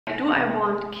Do I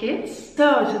want kids?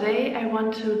 So today I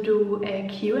want to do a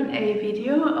Q&A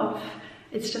video of,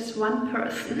 it's just one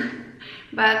person,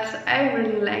 but I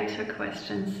really liked her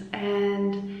questions,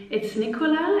 and it's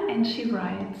Nicola, and she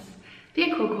writes: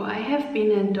 Dear Coco, I have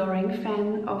been an adoring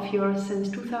fan of yours since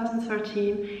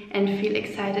 2013 and feel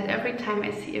excited every time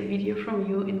I see a video from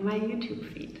you in my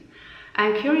YouTube feed.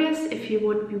 I'm curious if you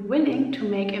would be willing to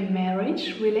make a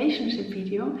marriage relationship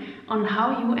video on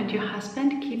how you and your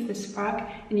husband keep the spark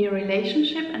in your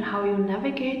relationship and how you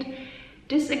navigate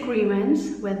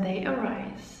disagreements when they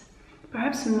arise.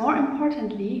 Perhaps more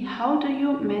importantly, how do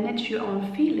you manage your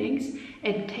own feelings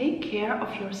and take care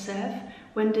of yourself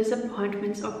when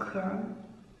disappointments occur?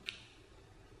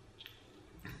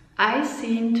 I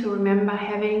seem to remember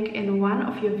having in one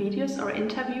of your videos or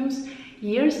interviews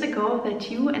years ago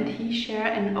that you and he share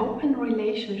an open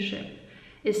relationship.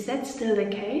 Is that still the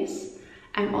case?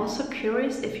 I'm also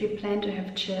curious if you plan to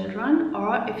have children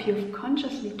or if you've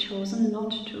consciously chosen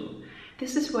not to.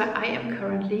 This is where I am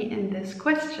currently in this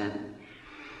question.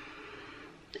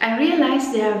 I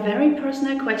realize they are very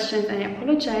personal questions and I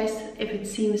apologize if it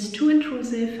seems too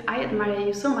intrusive. I admire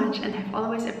you so much and have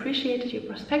always appreciated your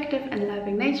perspective and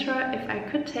loving nature. If I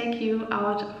could take you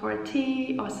out for a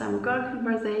tea or some girl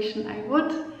conversation, I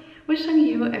would. Wishing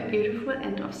you a beautiful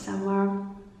end of summer.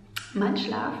 Much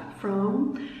love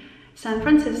from San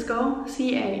Francisco,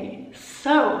 CA.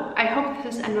 So, I hope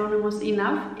this is anonymous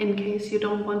enough in case you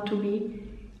don't want to be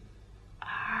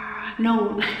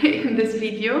known in this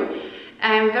video.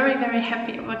 I'm very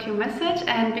happy about your message,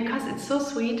 and because it's so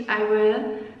sweet, I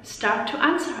will start to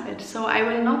answer it. So I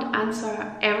will not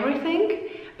answer everything,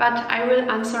 but I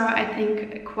will answer, I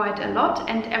think, quite a lot,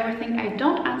 and everything I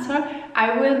don't answer,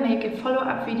 I will make a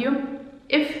follow-up video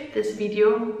if this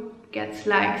video gets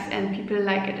likes and people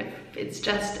like it. If it's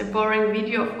just a boring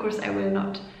video, of course I will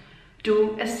not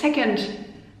do a second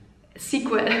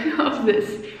sequel of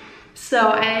this.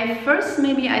 So first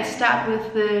maybe I start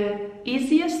with the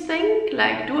easiest thing,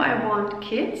 like, do I want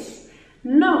kids?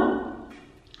 No,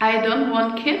 I don't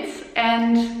want kids,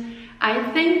 and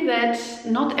I think that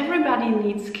not everybody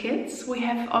needs kids. We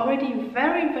have already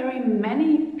very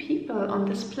many people on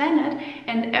this planet,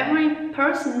 and every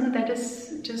person that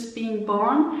is just being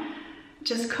born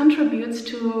just contributes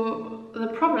to the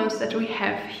problems that we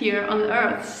have here on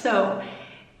Earth. So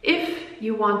if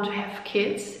you want to have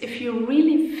kids, if you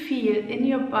really feel in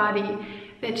your body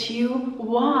that you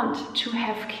want to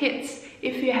have kids,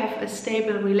 if you have a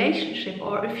stable relationship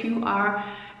or if you are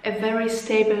a very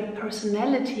stable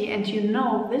personality and you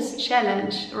know this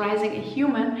challenge, raising a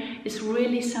human, is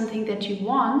really something that you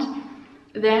want,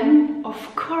 then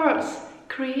of course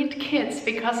create kids,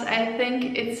 because I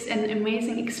think it's an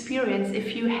amazing experience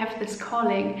if you have this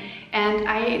calling. And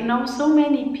I know so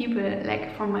many people,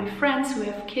 like from my friends, who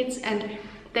have kids and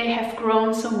they have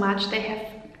grown so much, they have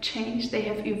changed, they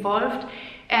have evolved.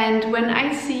 And when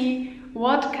I see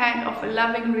what kind of a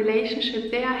loving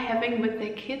relationship they are having with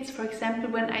their kids, for example,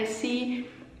 when I see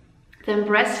them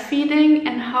breastfeeding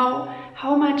and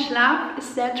how much love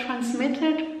is there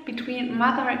transmitted between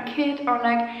mother and kid, or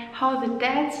like how the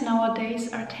dads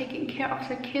nowadays are taking care of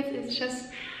their kids,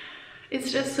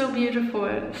 it's just so beautiful.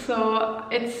 So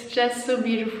it's just so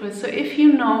beautiful. So if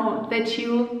you know that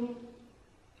you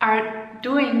are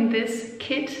doing this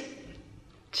kit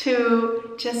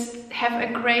to just have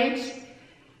a great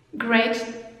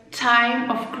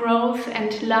time of growth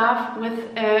and love with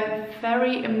a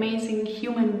very amazing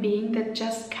human being that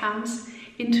just comes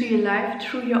into your life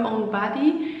through your own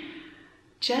body,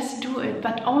 just do it,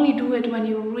 but only do it when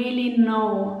you really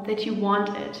know that you want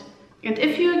it. And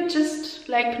if you're just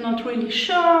like not really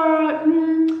sure,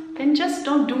 then just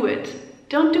don't do it.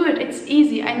 Don't do it, it's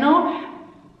easy, I know.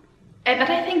 But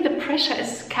I think the pressure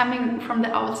is coming from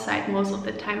the outside most of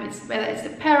the time. It's whether it's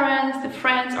the parents, the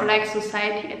friends, or like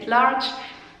society at large.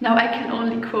 Now I can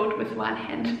only quote with one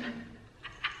hand.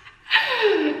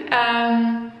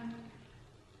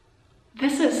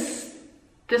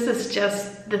 This is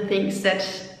just the things that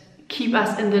keep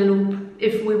us in the loop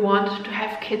if we want to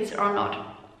have kids or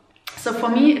not. So for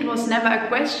me it was never a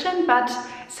question, but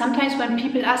sometimes when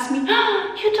people ask me,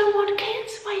 oh, you don't want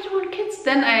kids? Why you don't want kids?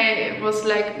 Then I was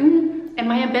like,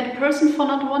 am I a bad person for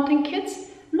not wanting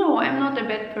kids? No, I'm not a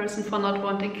bad person for not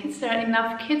wanting kids. There are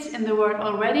enough kids in the world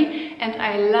already, and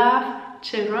I love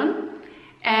children.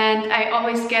 And I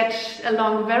always get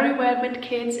along very well with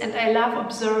kids, and I love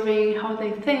observing how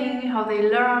they think, how they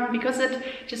learn, because it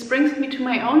just brings me to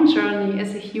my own journey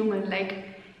as a human. Like,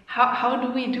 how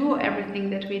do we do everything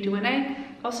that we do? And I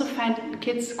also find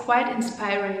kids quite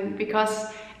inspiring,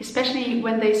 because especially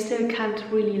when they still can't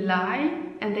really lie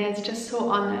and they're just so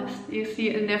honest. You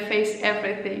see in their face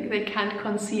everything. They can't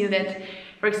conceal that.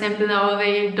 For example, now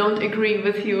they don't agree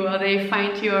with you, or they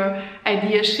find your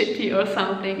idea shitty or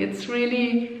something. It's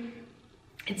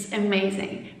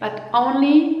amazing. But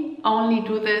only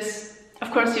do this.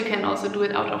 Of course, you can also do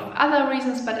it out of other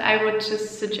reasons, but I would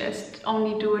just suggest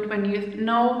only do it when you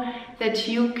know that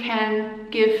you can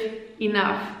give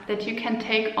enough, that you can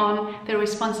take on the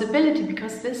responsibility,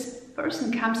 because this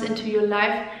person comes into your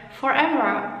life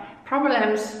forever.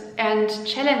 Problems and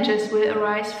challenges will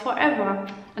arise forever,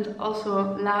 and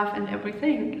also love and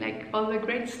everything, like all the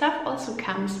great stuff also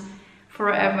comes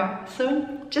forever. So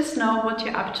just know what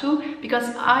you're up to,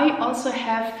 because I also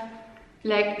have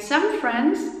like some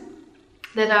friends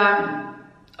that are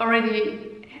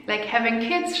already like having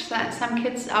kids. Some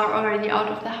kids are already out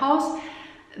of the house.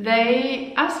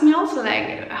 They ask me also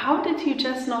like, how did you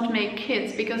just not make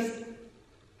kids? Because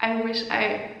I wish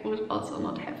I would also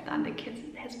not have done the kids.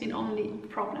 It has been only a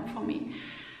problem for me.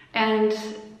 And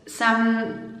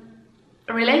some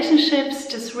relationships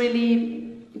just really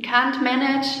can't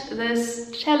manage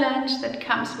this challenge that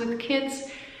comes with kids.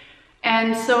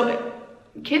 And so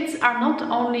kids are not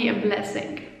only a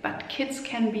blessing, but kids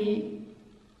can be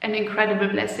an incredible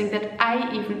blessing that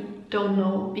I even don't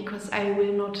know, because I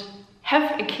will not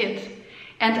have a kid.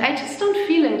 And I just don't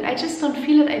feel it. I just don't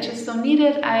feel it. I just don't need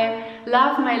it. I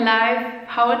love my life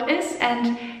how it is,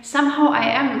 and somehow I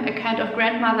am a kind of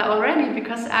grandmother already,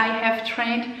 because I have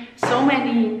trained so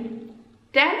many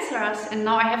dancers, and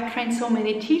now I have trained so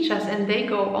many teachers, and they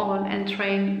go on and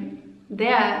train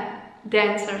their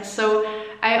dancers. So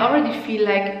I already feel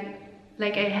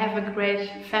like I have a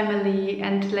great family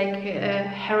and like a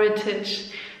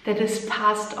heritage that is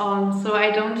passed on. So I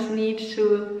don't need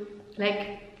to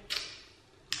like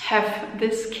have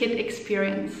this kid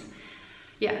experience.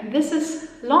 Yeah, this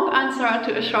is long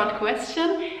answer to a short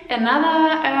question.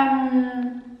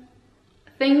 Another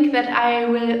thing that I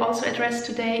will also address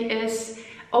today is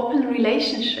open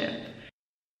relationship.